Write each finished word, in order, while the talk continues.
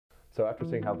So after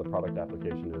seeing how the product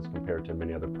application is compared to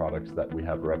many other products that we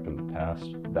have repped in the past,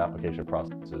 the application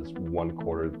process is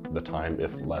 1/4 the time,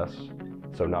 if less.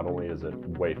 So not only is it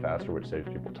way faster, which saves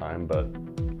people time, but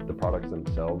the products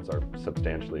themselves are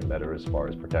substantially better as far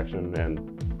as protection, and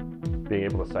being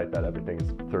able to cite that everything is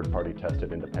third-party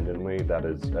tested independently, that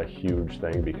is a huge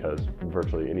thing, because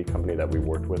virtually any company that we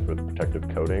worked with protective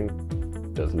coating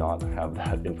does not have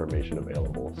that information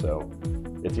available. So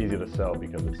it's easy to sell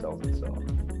because it sells itself.